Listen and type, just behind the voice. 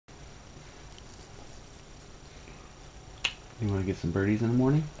You want to get some birdies in the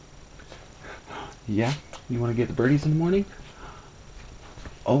morning? Yeah? You want to get the birdies in the morning?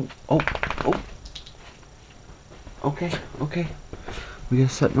 Oh. Okay. We gotta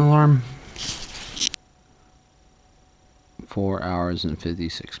set an alarm. 4 hours and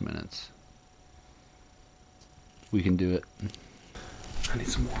 56 minutes. We can do it. I need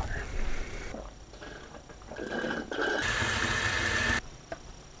some water.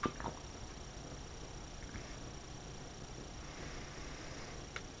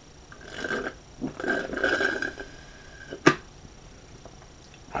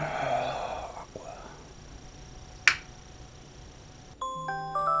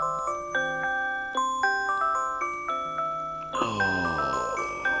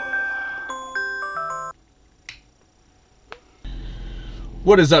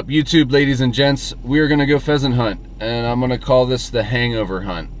 What is up, YouTube, ladies and gents? We are gonna go pheasant hunt, and I'm gonna call this the hangover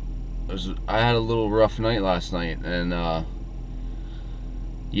hunt. I had a little rough night last night, and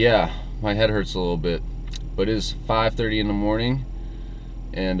yeah, my head hurts a little bit. But it is 5:30 in the morning,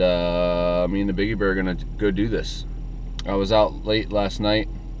 and me and the BiggyBear are gonna go do this. I was out late last night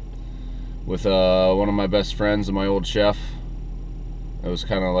with one of my best friends and my old chef. It was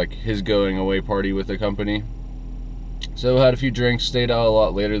kind of like his going away party with the company. So I had a few drinks, stayed out a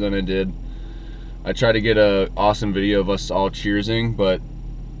lot later than I did. I tried to get an awesome video of us all cheersing, but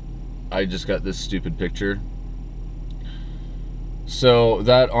I just got this stupid picture. So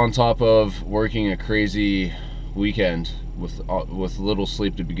that, on top of working a crazy weekend with little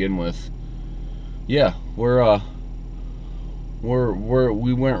sleep to begin with, yeah, we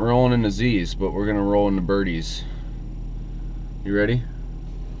went rolling in the Z's, but we're gonna roll in the birdies. You ready?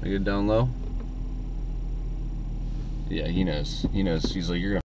 I get down low. Yeah, he knows. He knows. He's like,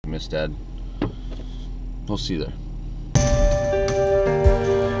 you're gonna miss, Dad. We'll see you there.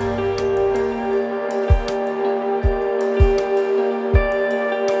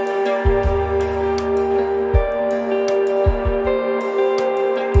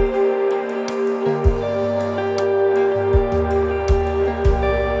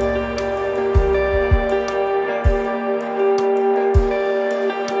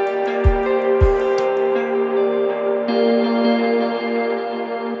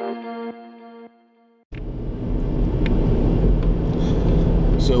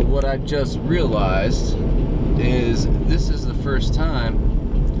 So what I just realized is this is the first time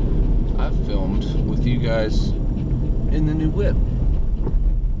I've filmed with you guys in the new whip.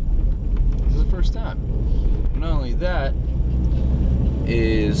 This is the first time. Not only that,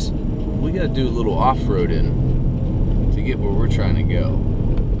 is we gotta do a little off-roading to get where we're trying to go.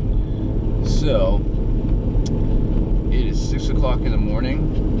 So it is 6 o'clock in the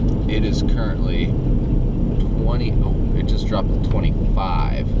morning. It is currently it just dropped to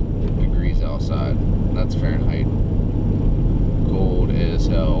 25 degrees outside. That's Fahrenheit. Cold as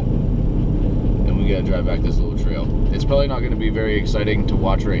hell. And we gotta drive back this little trail. It's probably not gonna be very exciting to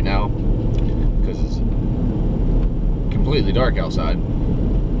watch right now because it's completely dark outside,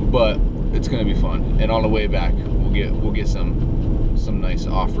 but it's gonna be fun. And on the way back, we'll get some nice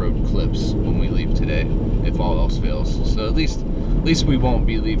off-road clips when we leave today, if all else fails. So at least we won't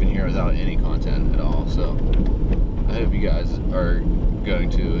be leaving here without any content at all. So I hope you guys are going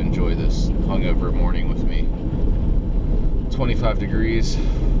to enjoy this hungover morning with me. 25 degrees.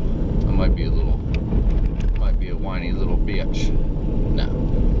 I might be a whiny little bitch. No,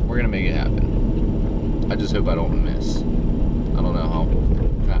 we're gonna make it happen. I just hope I don't miss. I don't know how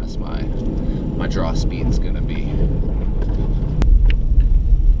fast my draw speed's gonna be.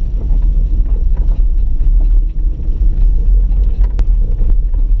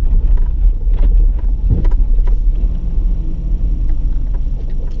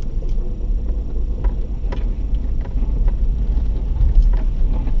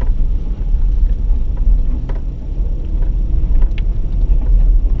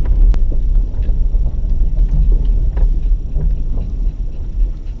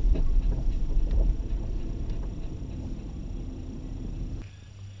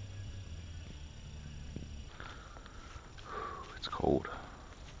 It's cold.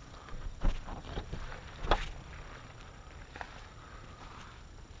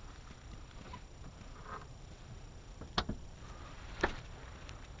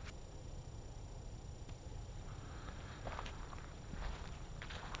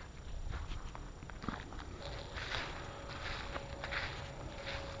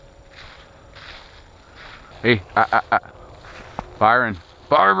 Hey, Byron,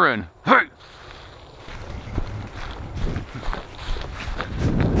 hey!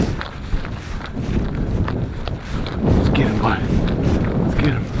 Let's get him, bud. Let's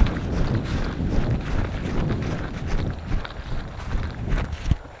get him.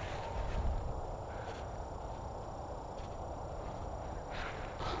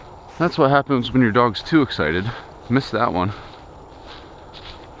 That's what happens when your dog's too excited. Missed that one.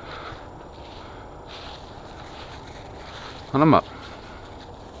 Hunt him up.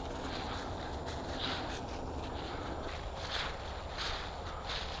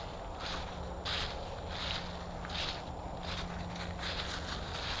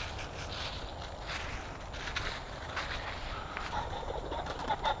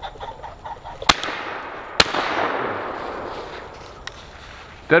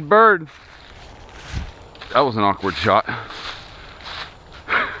 Dead bird. That was an awkward shot.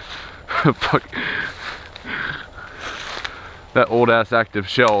 Fuck. That old ass active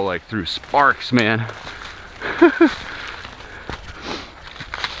shell like threw sparks, man.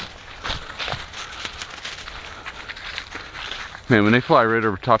 Man, when they fly right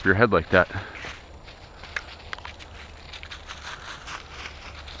over top of your head like that.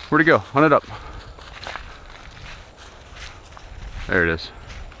 Where'd he go? Hunt it up. There it is.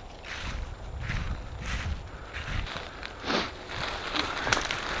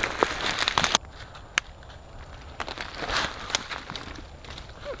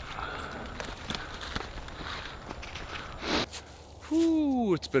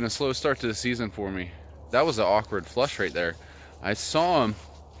 Whew, it's been a slow start to the season for me. That was an awkward flush right there. I saw him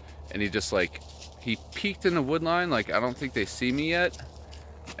and he just like, he peeked in the wood line like I don't think they see me yet.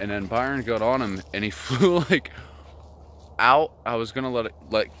 And then Byron got on him and he flew like out. I was gonna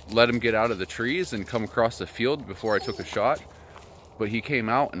let him get out of the trees and come across the field before I took a shot. But he came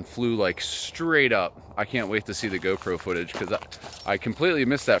out and flew like straight up. I can't wait to see the GoPro footage because I completely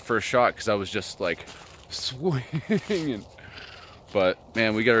missed that first shot because I was just like swinging. But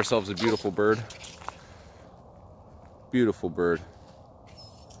man, we got ourselves a beautiful bird. Beautiful bird.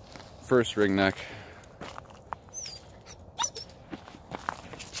 First ringneck.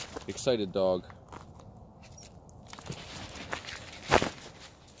 Excited dog.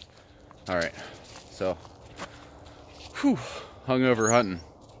 All right, so, whew, hungover hunting.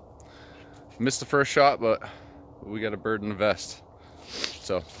 Missed the first shot, but we got a bird in the vest.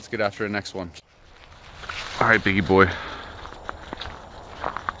 So let's get after the next one. All right, Biggie boy.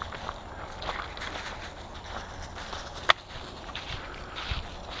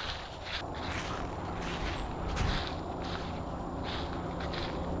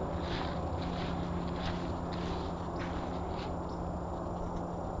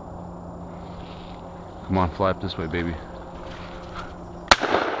 Come on, fly up this way, baby.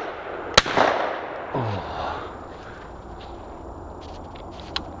 Oh.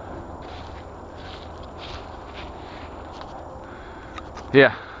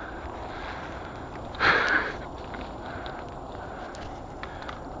 Yeah.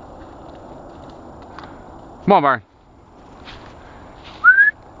 Come on, Byron.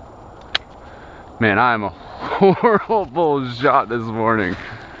 Man, I am a horrible shot this morning.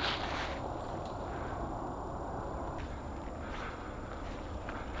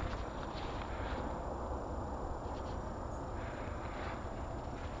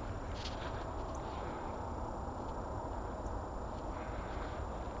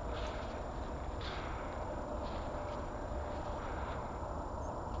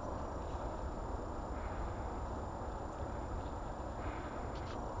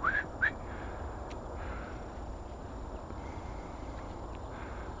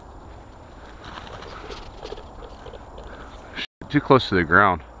 Too close to the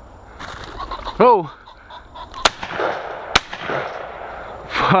ground. Oh!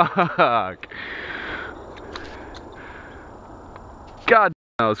 Fuck! God,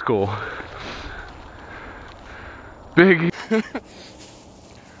 that was cool. Big.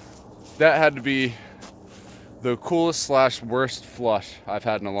 That had to be the coolest / worst flush I've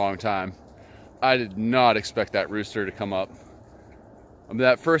had in a long time. I did not expect that rooster to come up. I mean,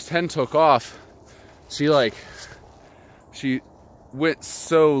 that first hen took off. She went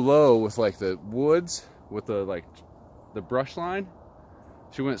so low with like the woods, with the the brush line.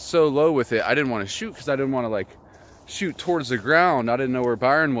 She went so low with it, I didn't want to shoot because I didn't want to like shoot towards the ground. I didn't know where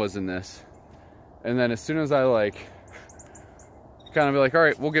Byron was in this. And then as soon as I like kind of be like, all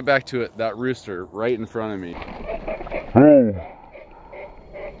right, we'll get back to it, that rooster right in front of me.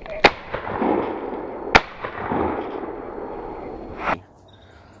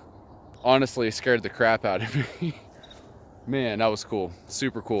 Honestly, scared the crap out of me. Man, that was cool.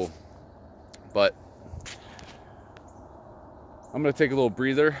 Super cool. But I'm gonna take a little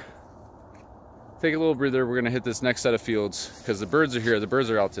breather. We're gonna hit this next set of fields because the birds are here. The birds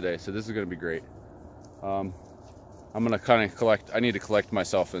are out today, so this is gonna be great. I'm gonna kind of collect. I need to collect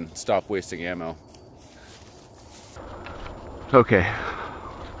myself and stop wasting ammo. Okay,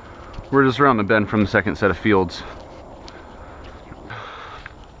 we're just around the bend from the second set of fields.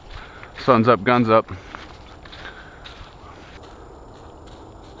 Sun's up, guns up.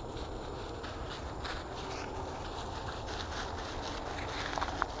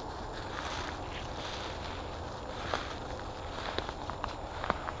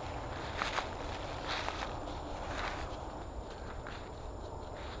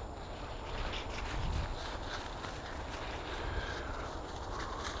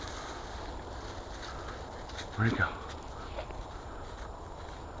 Where'd he go?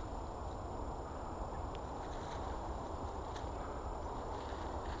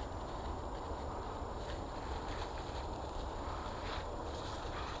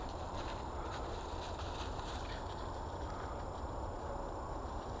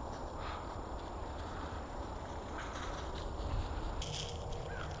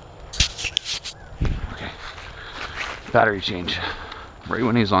 Okay. Battery change. Right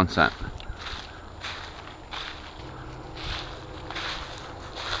when he's on scent.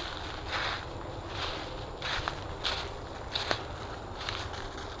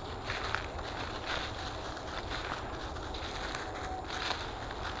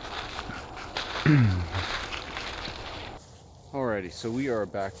 Alrighty, so we are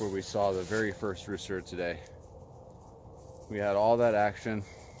back where we saw the very first rooster today. We had all that action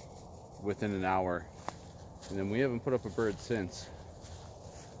within an hour, and then we haven't put up a bird since.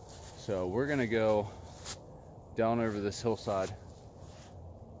 So we're gonna go down over this hillside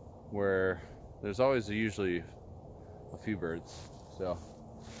where there's always usually a few birds. So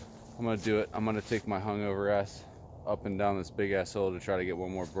I'm gonna do it. I'm gonna take my hungover ass up and down this big ass hill to try to get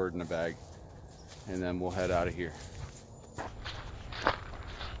one more bird in the bag, and then we'll head out of here.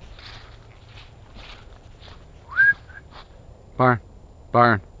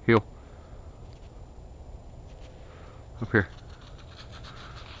 Byron, heel. Up here.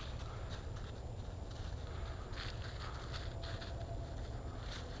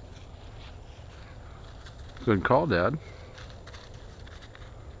 Good call, Dad.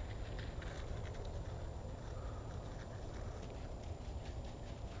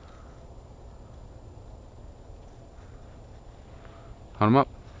 Hunt him up.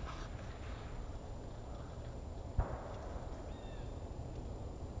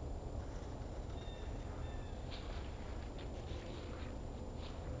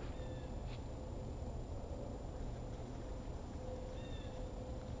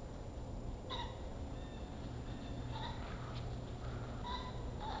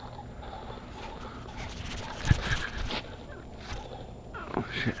 Oh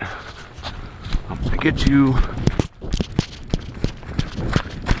shit. I'm gonna get you.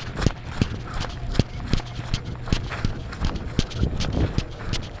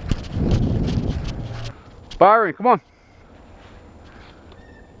 Byron, come on.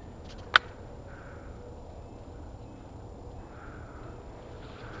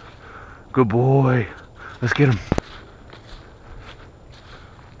 Good boy. Let's get him.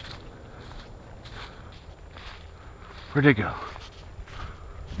 Where'd they go?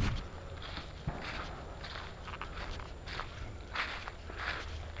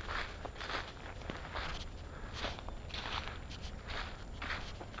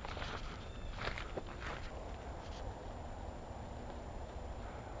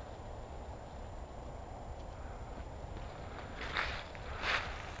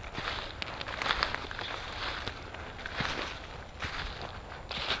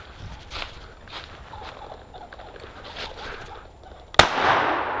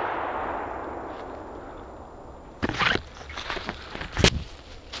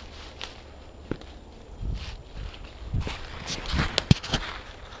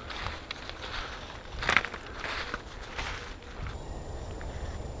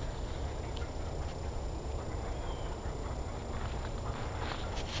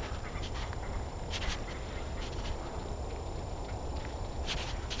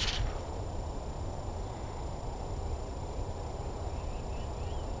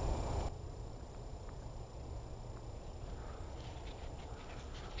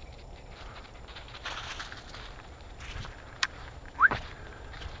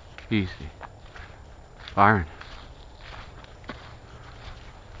 Easy. Byron.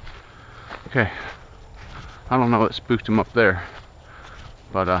 Okay. I don't know what spooked him up there.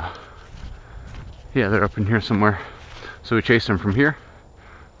 But yeah, they're up in here somewhere. So we chased them from here,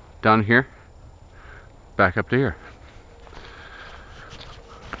 down here, back up to here.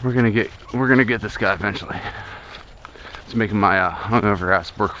 We're gonna get this guy eventually. It's making my hungover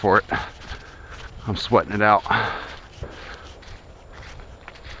ass work for it. I'm sweating it out.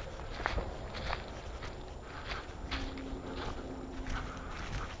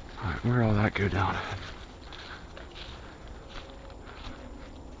 Alright, where'd all that go down?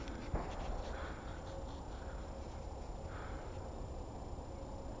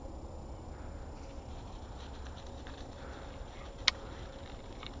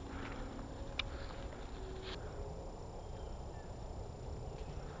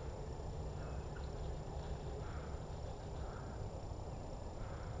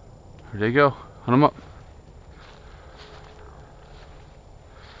 There they go. Hunt them up.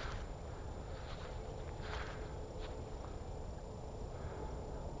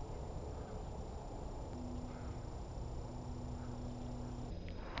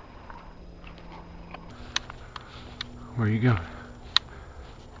 Where are you going?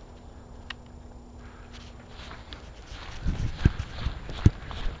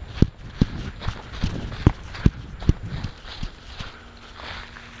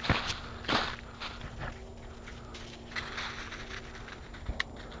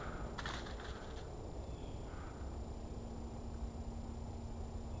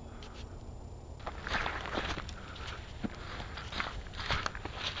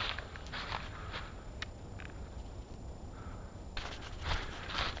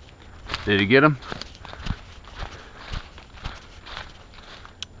 Did he get him?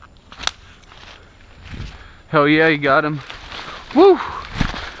 Hell yeah, he got him. Woo!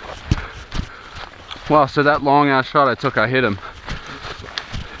 Wow, so that long ass shot I took, I hit him.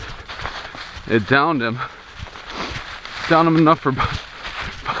 It downed him. Downed him enough for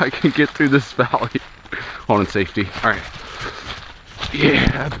I can get through this valley. Hold on, safety. Alright.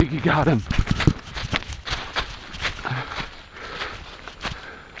 Yeah, Biggie got him.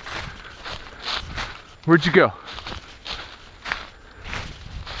 Where'd you go?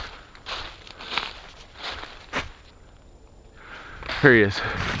 Here he is.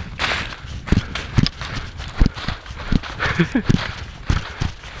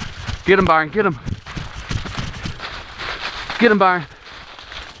 Get him, Byron, get him. Get him, Byron.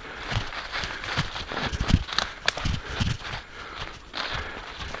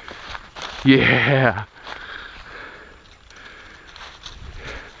 Yeah.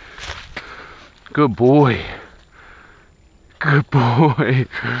 Good boy. Good boy.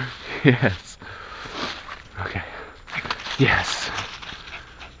 Yes. Okay. Yes.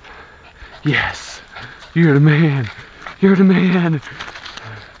 Yes. You're the man. You're the man.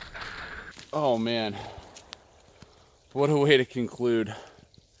 Oh man. What a way to conclude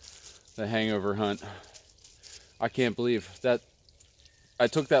the hangover hunt. I can't believe that I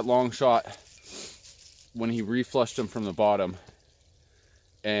took that long shot when he reflushed him from the bottom,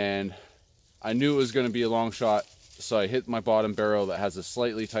 and I knew it was going to be a long shot, so I hit my bottom barrel that has a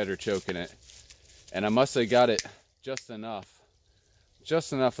slightly tighter choke in it, and I must have got it just enough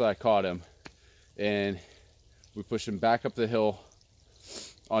that I caught him, and we pushed him back up the hill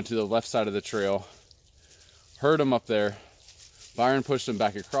onto the left side of the trail, heard him up there. Byron pushed him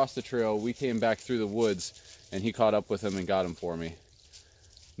back across the trail. We came back through the woods, and he caught up with him and got him for me.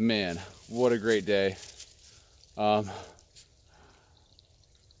 Man, what a great day. I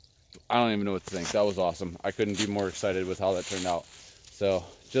don't even know what to think. That was awesome. I couldn't be more excited with how that turned out. So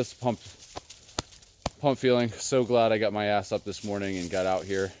just pumped feeling. So glad I got my ass up this morning and got out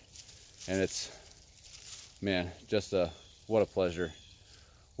here. And it's, man, just what a pleasure.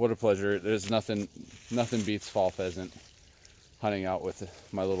 What a pleasure. There's nothing beats fall pheasant hunting out with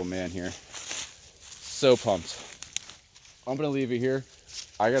my little man here. So pumped. I'm gonna leave it here.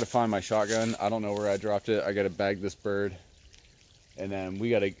 I gotta find my shotgun. I don't know where I dropped it. I gotta bag this bird, and then we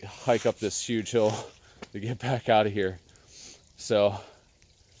gotta hike up this huge hill to get back out of here. So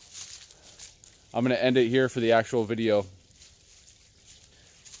I'm gonna end it here for the actual video.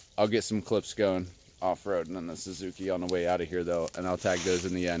 I'll get some clips going off-road and on the Suzuki on the way out of here though, and I'll tag those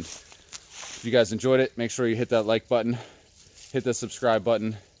in the end. If you guys enjoyed it, make sure you hit that like button, hit the subscribe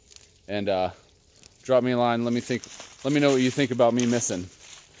button, and drop me a line. Let me know what you think about me missing.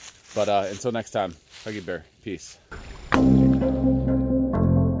 But until next time, BiggyBear, peace.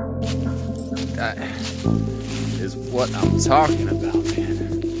 That is what I'm talking about,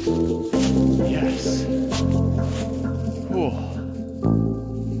 man. Yes. Whew.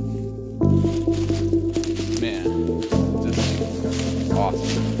 Man, this is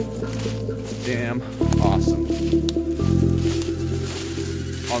awesome. Damn awesome.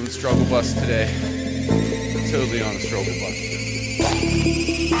 On the struggle bus today. Totally on the struggle bus.